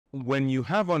when you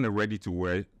have on a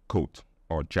ready-to-wear coat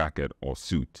or jacket or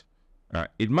suit,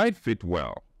 it might fit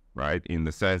well, right? In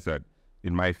the sense that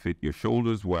it might fit your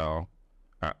shoulders well,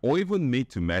 or even made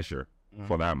to measure,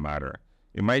 for that matter.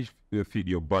 It might fit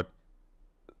your butt.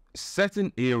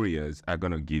 Certain areas are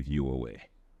going to give you away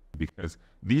because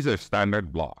these are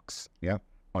standard blocks. Yeah.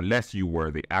 Unless you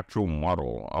were the actual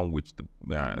model on which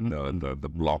the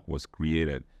block was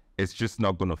created, it's just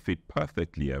not going to fit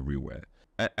perfectly everywhere.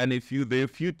 And there are a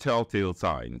few telltale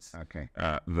signs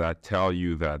that tell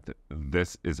you that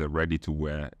this is a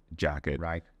ready-to-wear jacket,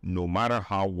 right? No matter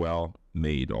how well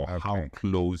made or how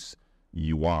close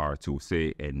you are to,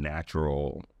 say, a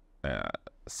natural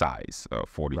size,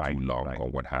 42 long or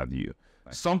what have you.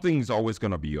 Something's always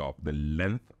going to be off. The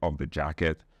length of the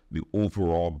jacket, the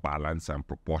overall balance and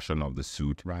proportion of the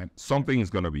suit, something is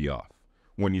going to be off.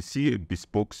 When you see a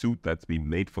bespoke suit that's been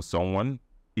made for someone,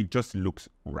 it just looks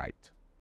right.